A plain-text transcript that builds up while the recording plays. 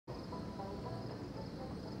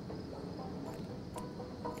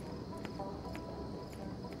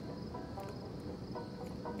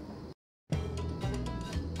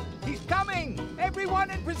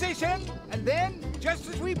in position, and then, just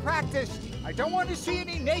as we practiced, I don't want to see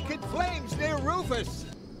any naked flames near Rufus.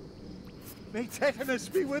 May tetanus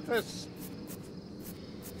be with us.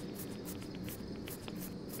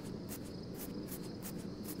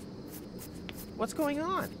 What's going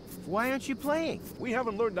on? Why aren't you playing? We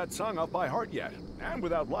haven't learned that song out by heart yet. And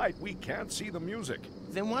without light, we can't see the music.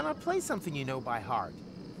 Then why not play something you know by heart?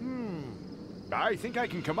 I think I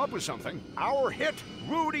can come up with something. Our hit,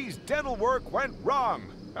 Rudy's Dental Work, went wrong.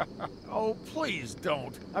 Oh, please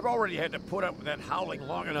don't. I've already had to put up with that howling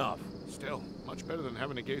long enough. Still, much better than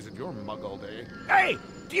having to gaze at your mug all day. Hey,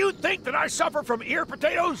 do you think that I suffer from ear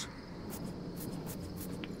potatoes?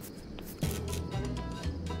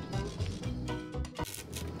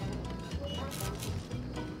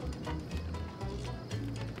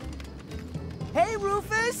 Hey,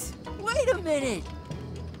 Rufus! Wait a minute!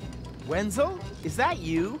 Wenzel? Is that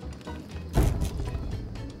you?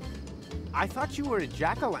 I thought you were a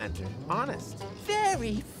jack-o'-lantern, honest.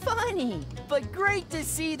 Very funny! But great to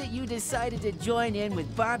see that you decided to join in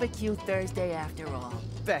with Barbecue Thursday after all.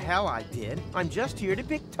 The hell I did. I'm just here to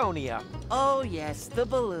pick Toni up. Oh yes, the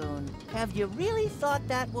balloon. Have you really thought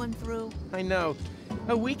that one through? I know.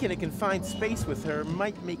 A week in a confined space with her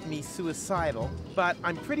might make me suicidal, but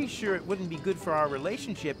I'm pretty sure it wouldn't be good for our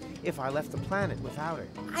relationship if I left the planet without her.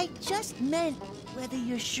 I just meant whether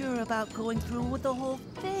you're sure about going through with the whole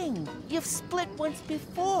thing. You've split once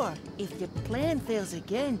before. If your plan fails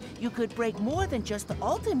again, you could break more than just the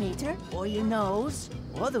altimeter, or your nose,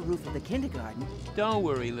 or the roof of the kindergarten. Don't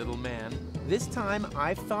worry, little man. This time,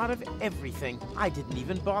 I've thought of everything. I didn't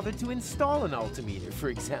even bother to install an altimeter, for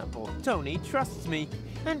example. Toni trusts me,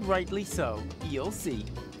 and rightly so. You'll see.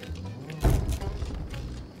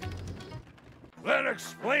 Then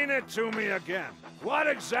explain it to me again. What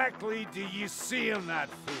exactly do you see in that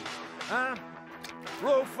food? Huh?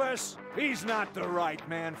 Rufus, he's not the right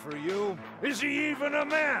man for you. Is he even a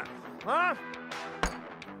man? Huh?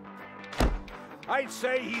 I'd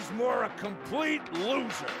say he's more a complete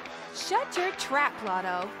loser. Shut your trap,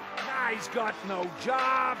 Lotto. He's got no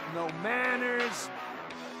job, no manners,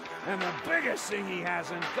 and the biggest thing he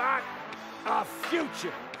hasn't got, a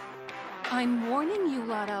future. I'm warning you,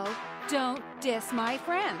 Lotto. Don't diss my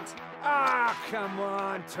friend. Ah, come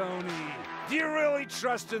on, Toni. Do you really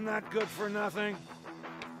trust in that good-for-nothing?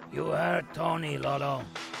 You heard Toni, Lotto.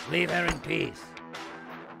 Leave her in peace.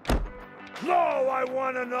 No, I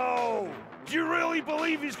want to know. Do you really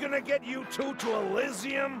believe he's gonna get you two to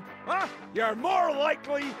Elysium? Huh? You're more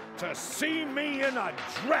likely to see me in a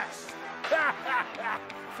dress.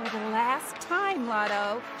 For the last time,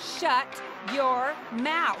 Lotto, shut your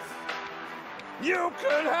mouth. You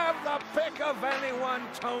could have the pick of anyone,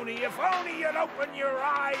 Toni. If only you'd open your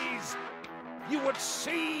eyes, you would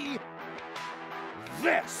see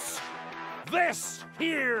this. This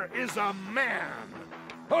here is a man.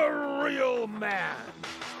 A real man.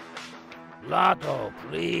 Lotto,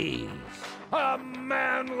 please. A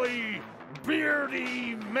manly,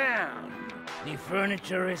 beardy man. The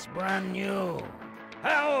furniture is brand new.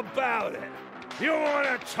 How about it? You want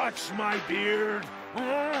to touch my beard?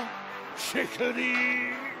 Huh?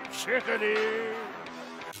 Chickadee, chickadee.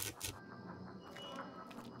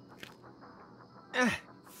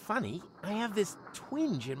 Funny, I have this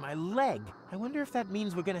twinge in my leg. I wonder if that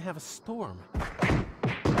means we're gonna have a storm.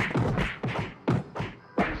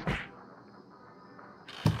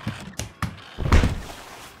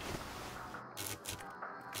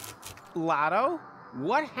 Lotto,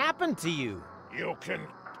 what happened to you? You can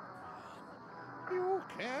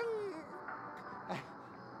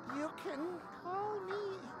call me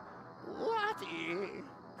Lottie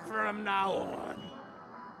from now on.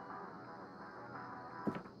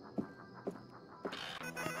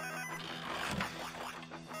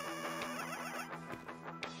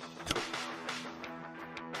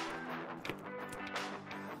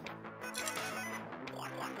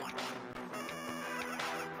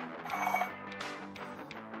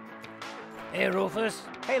 Hey, Rufus.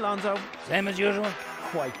 Hey, Lonzo. Same as usual?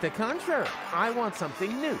 Quite the contrary. I want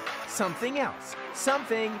something new, something else,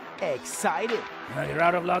 something exciting. You're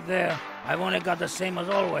out of luck there. I've only got the same as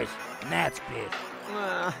always. Gnat's piss.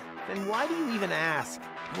 Then why do you even ask?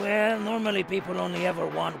 Well, normally people only ever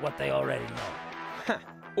want what they already know.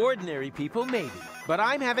 Ordinary people, maybe. But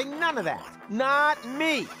I'm having none of that. Not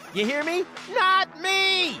me. You hear me? Not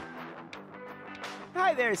me!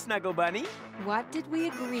 Hi there, Snuggle Bunny. What did we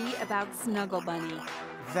agree about Snuggle Bunny?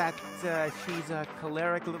 That she's a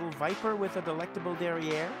choleric little viper with a delectable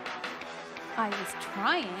derriere? I was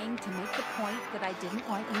trying to make the point that I didn't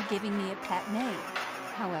want you giving me a pet name.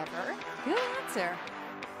 However, good answer.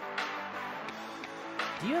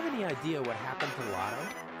 do you have any idea what happened to Lotto?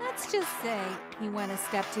 Let's just say he went a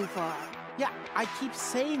step too far. Yeah, I keep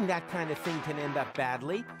saying that kind of thing can end up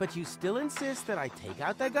badly, but you still insist that I take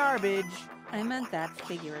out the garbage. I meant that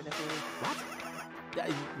figuratively. What?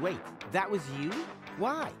 Wait, that was you?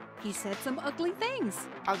 Why? He said some ugly things.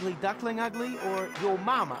 Ugly duckling ugly or your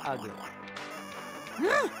mama ugly?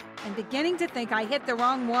 I'm beginning to think I hit the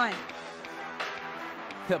wrong one.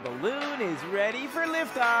 The balloon is ready for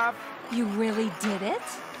liftoff. You really did it?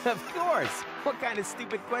 Of course. What kind of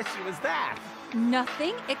stupid question was that?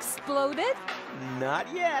 Nothing exploded?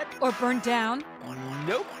 Not yet. Or burned down?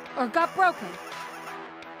 Nope. Or got broken?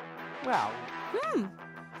 Well...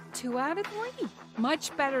 2 out of 3.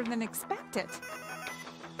 Much better than expected.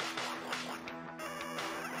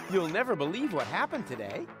 You'll never believe what happened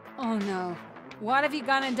today. Oh no. What have you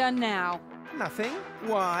gone and done now? Nothing.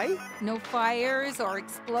 Why? No fires or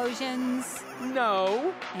explosions?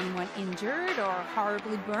 No. Anyone injured or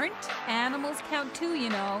horribly burnt? Animals count too, you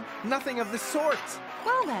know. Nothing of the sort.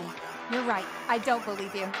 Well then, you're right. I don't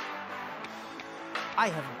believe you. I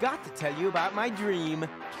have got to tell you about my dream.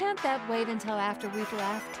 Can't that wait until after we've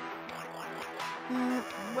left?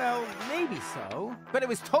 Well, maybe so. But it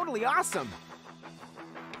was totally awesome.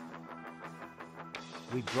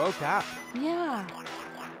 We broke up. Yeah.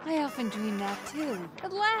 I often dream that too.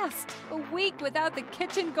 At last! A week without the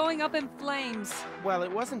kitchen going up in flames. Well,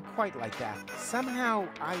 it wasn't quite like that. Somehow,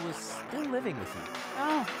 I was still living with you.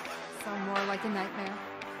 Oh, so more like a nightmare.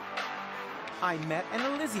 I met an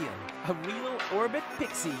Elysian, a real orbit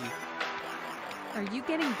pixie. Are you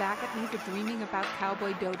getting back at me for dreaming about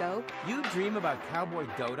Cowboy Dodo? You dream about Cowboy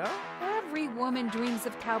Dodo? Every woman dreams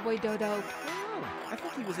of Cowboy Dodo. Oh, I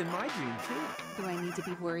think he was in my dream, too. Do I need to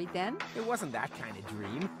be worried then? It wasn't that kind of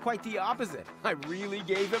dream. Quite the opposite. I really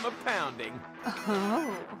gave him a pounding.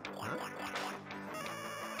 Oh. Huh?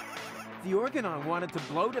 The Organon wanted to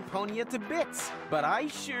blow Deponia to bits, but I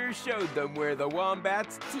sure showed them where the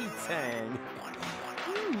wombat's teeth hang.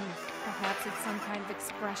 Perhaps it's some kind of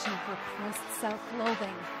expression of repressed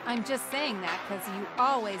self-loathing. I'm just saying that because you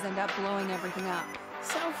always end up blowing everything up.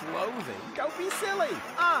 Self-loathing? Don't be silly!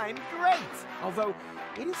 I'm great! Although,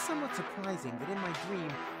 it is somewhat surprising that in my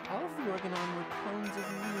dream, all of the Organon were clones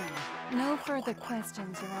of me. No further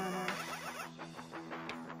questions, Your Honor.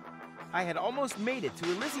 I had almost made it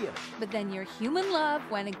to Elysium. But then your human love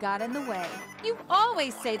went and got in the way. You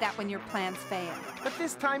always say that when your plans fail. But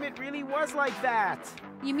this time it really was like that.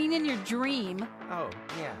 You mean in your dream? Oh,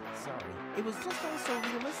 yeah, sorry. It was just all so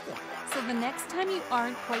realistic. So the next time you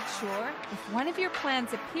aren't quite sure, if one of your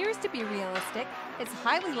plans appears to be realistic, it's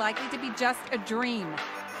highly likely to be just a dream.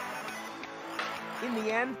 In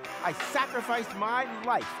the end, I sacrificed my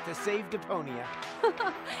life to save Deponia.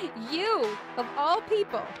 You, of all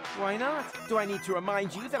people. Why not? Do I need to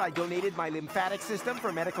remind you that I donated my lymphatic system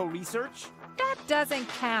for medical research? That doesn't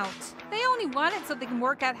count. They only want it so they can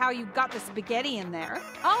work out how you got the spaghetti in there.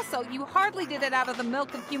 Also, you hardly did it out of the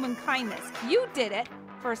milk of human kindness. You did it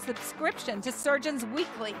for a subscription to Surgeons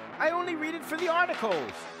Weekly. I only read it for the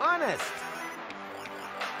articles. Honest.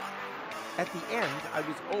 At the end, I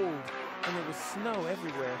was old, and there was snow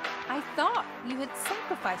everywhere. I thought you had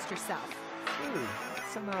sacrificed yourself. Food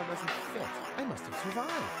somehow doesn't fit. I must have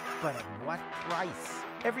survived. But at what price?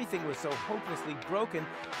 Everything was so hopelessly broken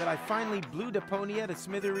that I finally blew Deponia to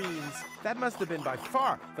smithereens. That must have been by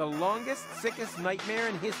far the longest, sickest nightmare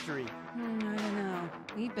in history. I don't know.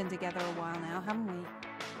 We've been together a while now, haven't we?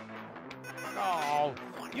 Oh,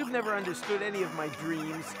 you've never understood any of my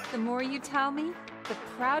dreams. The more you tell me, the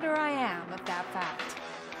prouder I am of that fact.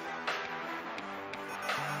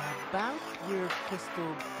 About your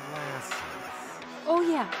crystal glasses. Oh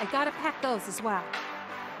yeah, I gotta pack those as well.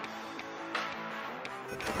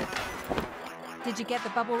 Did you get the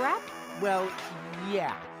bubble wrap? Well,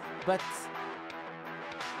 yeah, but...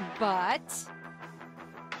 But?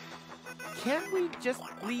 Can't we just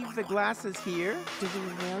leave the glasses here? Do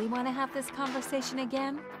we really want to have this conversation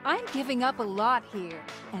again? I'm giving up a lot here.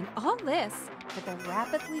 And all this with a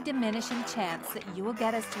rapidly diminishing chance that you will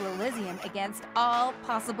get us to Elysium against all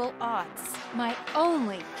possible odds. My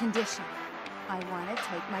only condition. I want to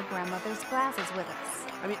take my grandmother's glasses with us.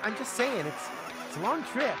 I mean, I'm just saying, it's a long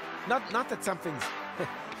trip. Not that something's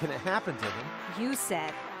gonna happen to them. You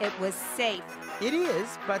said it was safe. It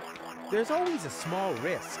is, but there's always a small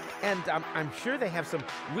risk. And I'm sure they have some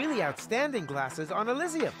really outstanding glasses on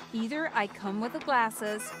Elysium. Either I come with the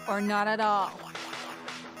glasses or not at all.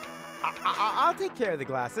 I'll take care of the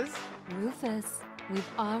glasses. Rufus,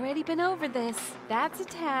 we've already been over this. That's a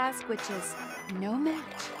task which is no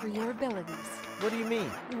match for your abilities. What do you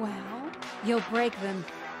mean? Well, you'll break them.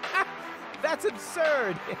 That's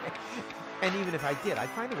absurd. And even if I did, I'd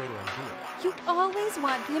find a way to undo it. You always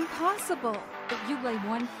want the impossible. But you lay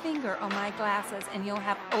one finger on my glasses and you'll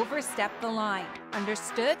have overstepped the line.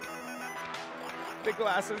 Understood? The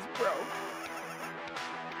glasses broke.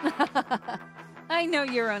 I know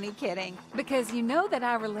you're only kidding, because you know that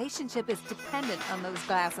our relationship is dependent on those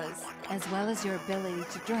glasses, as well as your ability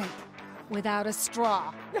to drink without a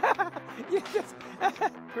straw. Yes.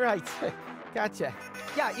 Right. Gotcha.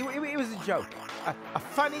 Yeah, it was a joke. A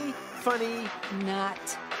funny... Not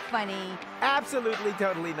funny. Absolutely,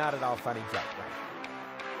 totally not at all funny joke, right?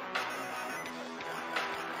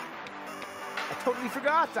 I totally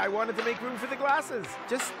forgot. I wanted to make room for the glasses.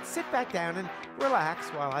 Just sit back down and relax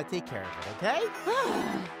while I take care of it, okay?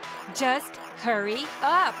 Just hurry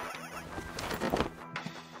up.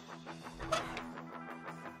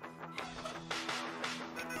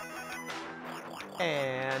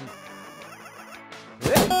 And...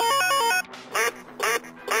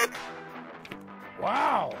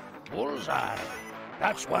 Wow, bullseye.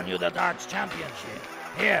 That's won you the darts championship.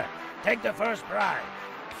 Here, take the first prize.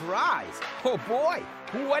 Prize? Oh boy!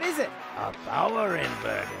 What is it? A power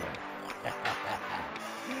inverter.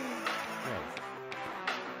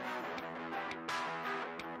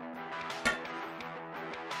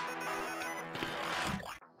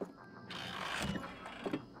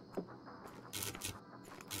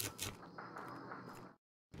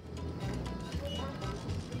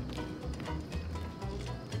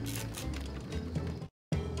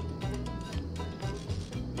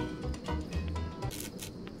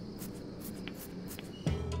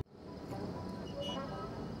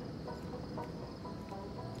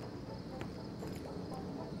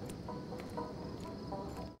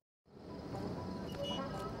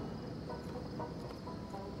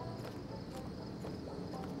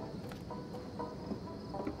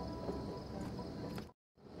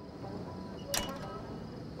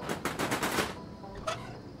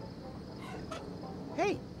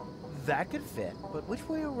 Hey, that could fit, but which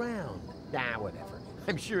way around? Nah, whatever.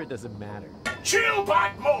 I'm sure it doesn't matter. Chill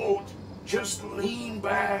back mode! Just lean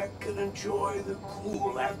back and enjoy the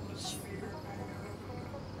cool atmosphere,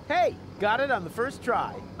 man. Hey, got it on the first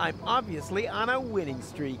try. I'm obviously on a winning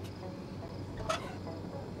streak.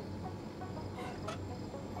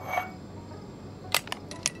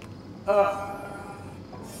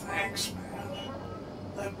 Thanks, man.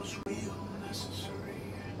 That was real necessary.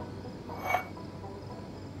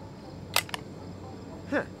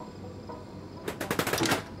 Huh.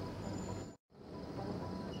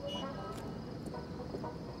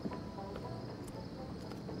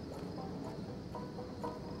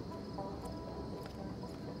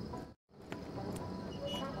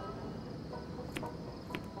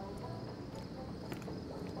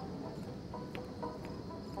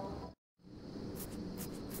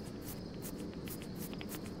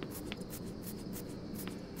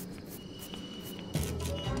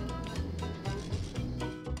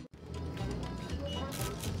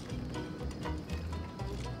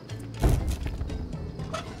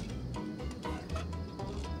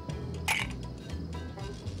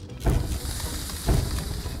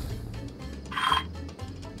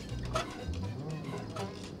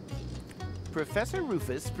 Professor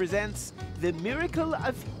Rufus presents the Miracle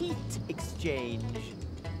of Heat Exchange.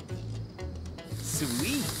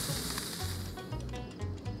 Sweet.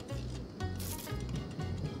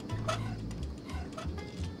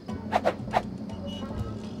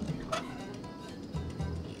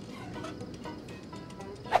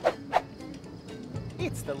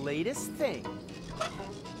 It's the latest thing.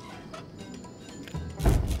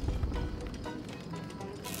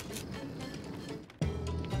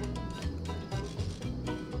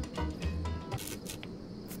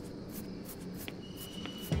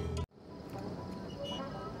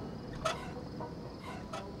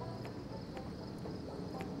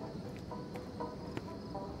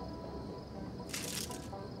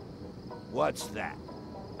 What's that?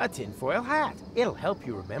 A tinfoil hat. It'll help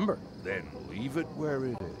you remember. Then leave it where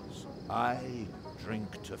it is. I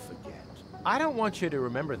drink to forget. I don't want you to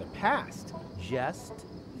remember the past, just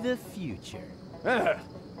the future.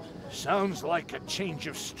 Sounds like a change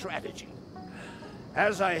of strategy.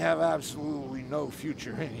 As I have absolutely no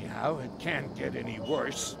future anyhow, it can't get any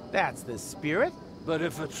worse. That's the spirit. But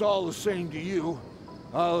if it's all the same to you,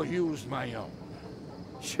 I'll use my own.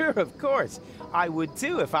 Sure, of course. I would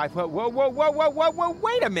too if I... Whoa,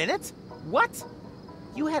 wait a minute! What?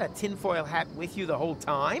 You had a tinfoil hat with you the whole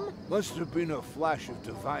time? Must have been a flash of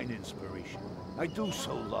divine inspiration. I do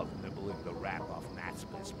so love nibbling the wrap off Matt's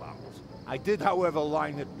piss bottles. I did, however,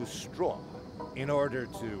 line it with straw, in order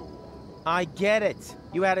to... I get it.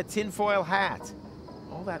 You had a tinfoil hat.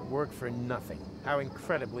 All that work for nothing. How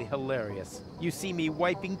incredibly hilarious. You see me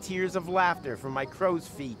wiping tears of laughter from my crow's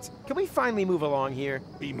feet. Can we finally move along here?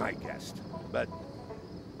 Be my guest. But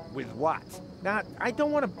with what? Now, I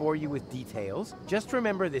don't want to bore you with details. Just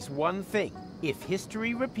remember this one thing. If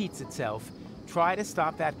history repeats itself, try to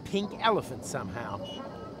stop that pink elephant somehow.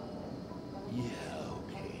 Yeah,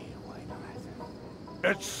 okay, why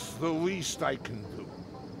not? It's the least I can do.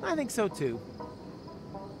 I think so too.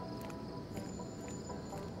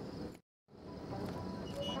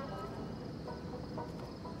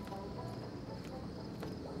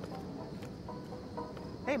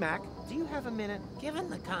 Hey, Mac, do you have a minute? Given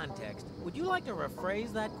the context, would you like to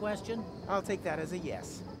rephrase that question? I'll take that as a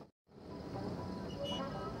yes.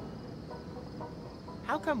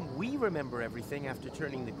 How come we remember everything after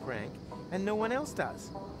turning the crank, and no one else does?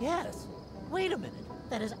 Yes. Wait a minute.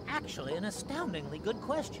 That is actually an astoundingly good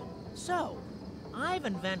question. So, I've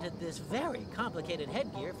invented this very complicated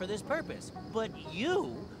headgear for this purpose, but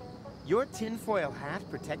you... Your tinfoil hat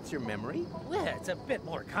protects your memory? Well, it's a bit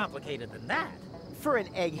more complicated than that. For an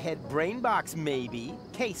egghead brain box, maybe.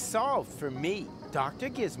 Case solved for me. Dr.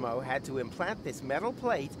 Gizmo had to implant this metal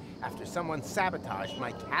plate after someone sabotaged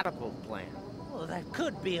my catapult plan. Well, that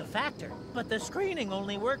could be a factor, but the screening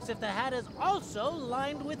only works if the hat is also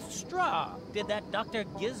lined with straw. Did that Dr.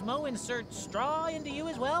 Gizmo insert straw into you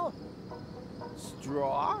as well?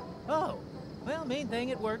 Straw? Oh, well, main thing,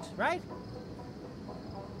 it works, right?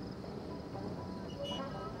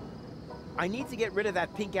 I need to get rid of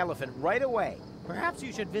that pink elephant right away. Perhaps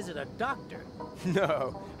you should visit a doctor.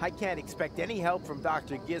 No, I can't expect any help from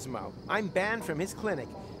Dr. Gizmo. I'm banned from his clinic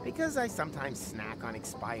because I sometimes snack on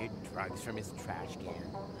expired drugs from his trash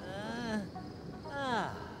can.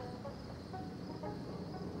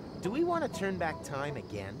 Do we want to turn back time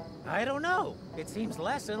again? I don't know. It seems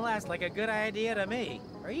less and less like a good idea to me.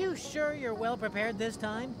 Are you sure you're well prepared this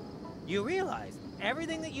time? You realize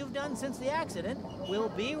everything that you've done since the accident will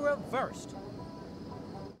be reversed.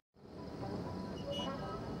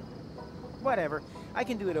 Whatever. I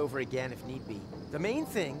can do it over again if need be. The main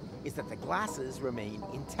thing is that the glasses remain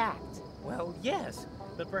intact. Well, yes,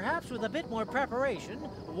 but perhaps with a bit more preparation,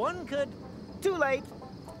 one could... Too late!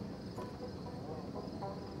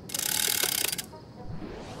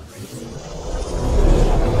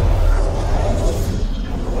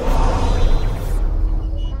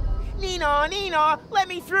 Nina, let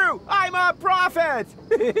me through! I'm a prophet!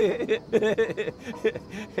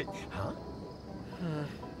 Huh?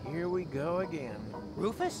 Here we go again.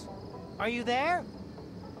 Rufus? Are you there?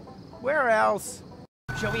 Where else?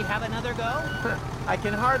 Shall we have another go? I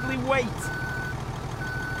can hardly wait.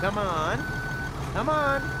 Come on. Come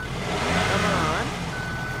on. Come on.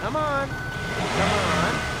 Come on. Come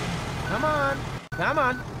on. Come on. Come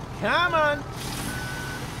on. Come on.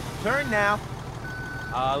 Turn now.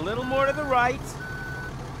 A little more to the right.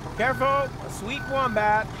 Careful. A sweet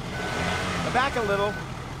wombat. Back a little.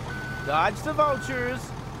 Dodge the vultures.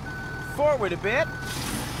 Forward a bit.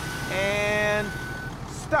 And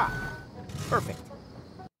stop. Perfect.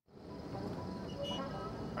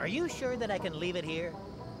 Are you sure that I can leave it here?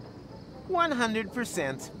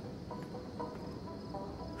 100%.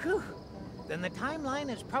 Whew. Then the timeline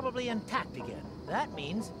is probably intact again. That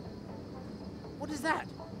means... What is that?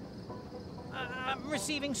 I'm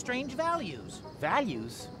receiving strange values.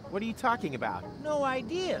 Values? What are you talking about? No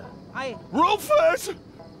idea. Rufus!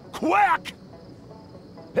 Quick!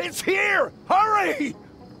 It's here! Hurry!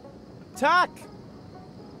 Tuck!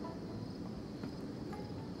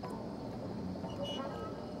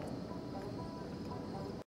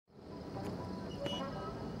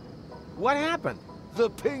 What happened? The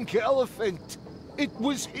pink elephant. It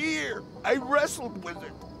was here. I wrestled with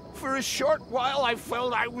it. For a short while, I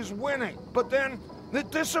felt I was winning. But then,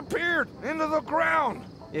 it disappeared into the ground.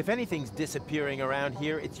 If anything's disappearing around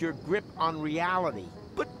here, it's your grip on reality.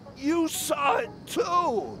 But you saw it,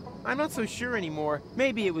 too. I'm not so sure anymore.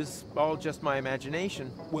 Maybe it was all just my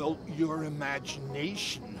imagination. Well, your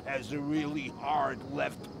imagination has a really hard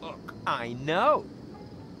left hook. I know.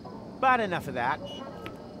 But enough of that.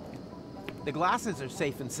 The glasses are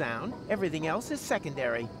safe and sound. Everything else is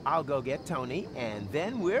secondary. I'll go get Toni, and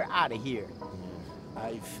then we're out of here.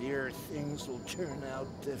 I fear things will turn out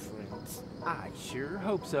different. I sure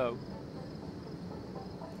hope so.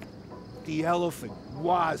 The elephant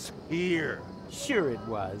was here. Sure it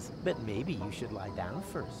was, but maybe you should lie down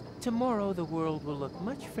first. Tomorrow the world will look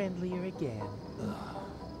much friendlier again.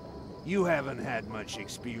 You haven't had much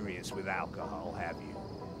experience with alcohol, have you?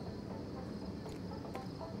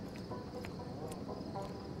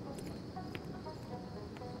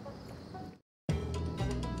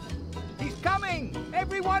 He's coming!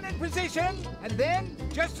 Everyone in position! And then,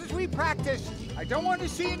 just as we practiced, I don't want to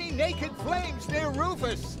see any naked flames near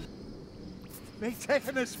Rufus. May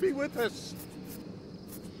tetanus be with us.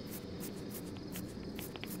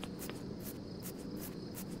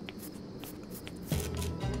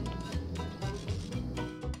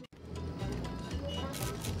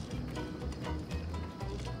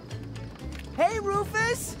 Hey,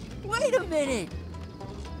 Rufus! Wait a minute!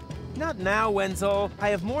 Not now, Wenzel. I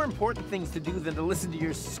have more important things to do than to listen to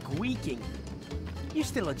your squeaking. You're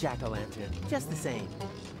still a jack-o'-lantern, just the same.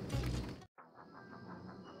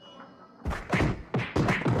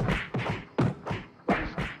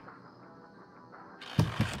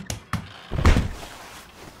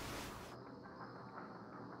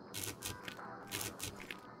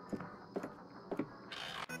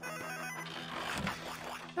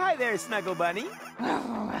 Hi there, Snuggle Bunny.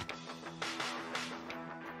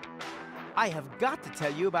 I have got to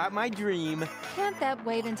tell you about my dream. Can't that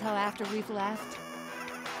wait until after we've left?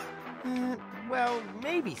 Well,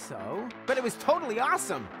 maybe so, but it was totally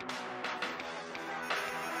awesome.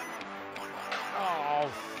 Oh,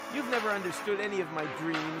 you've never understood any of my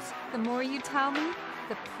dreams. The more you tell me,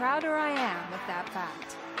 the prouder I am of that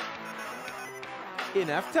fact.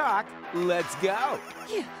 Enough talk, let's go.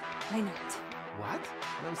 Yeah, I know it. What?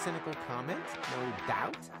 No cynical comment? No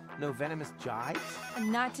doubt? No venomous jibes?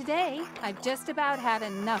 Not today. I've just about had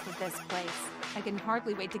enough of this place. I can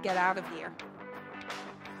hardly wait to get out of here.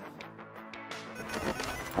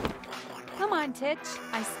 Come on, Titch.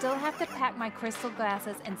 I still have to pack my crystal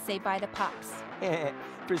glasses and say bye to Pops.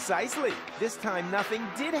 Precisely. This time nothing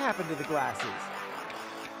did happen to the glasses.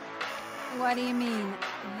 What do you mean,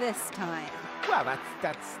 this time? Well,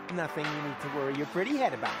 that's nothing you need to worry your pretty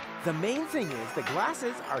head about. The main thing is the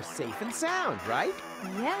glasses are safe and sound, right?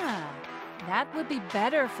 Yeah, that would be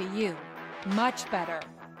better for you. Much better.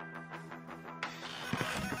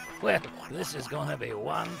 Well, this is gonna be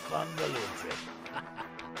one fun balloon trip.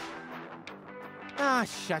 Ah,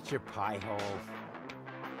 shut your pie hole.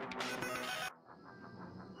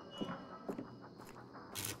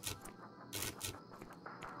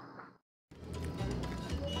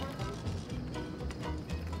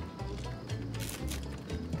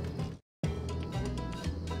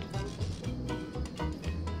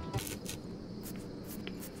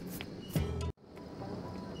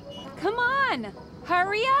 Come on!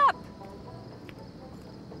 Hurry up!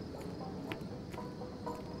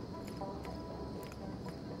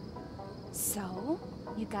 So,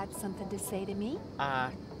 you got something to say to me?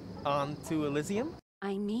 On to Elysium?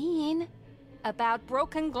 I mean, about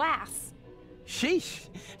broken glass. Sheesh,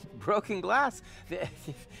 broken glass.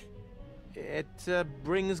 It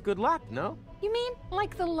brings good luck, no? You mean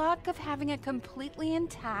like the luck of having a completely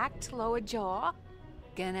intact lower jaw?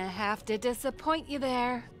 Gonna have to disappoint you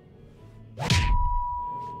there.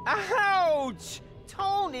 Ouch!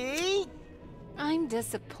 Toni! I'm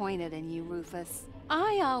disappointed in you, Rufus.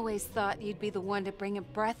 I always thought you'd be the one to bring a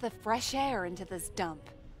breath of fresh air into this dump.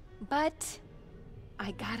 But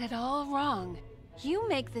I got it all wrong. You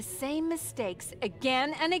make the same mistakes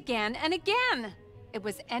again and again and again. It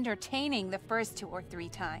was entertaining the first 2 or 3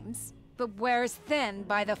 times, but wears thin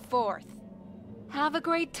by the 4th. Have a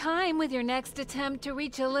great time with your next attempt to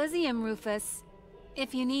reach Elysium, Rufus.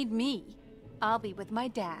 If you need me, I'll be with my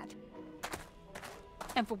dad.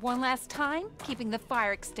 And for one last time, keeping the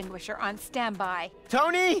fire extinguisher on standby.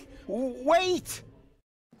 Toni! Wait!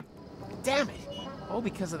 Damn it! All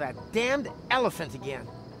because of that damned elephant again.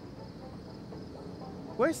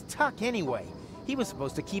 Where's Tuck anyway? He was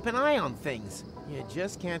supposed to keep an eye on things. You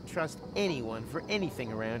just can't trust anyone for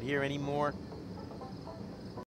anything around here anymore.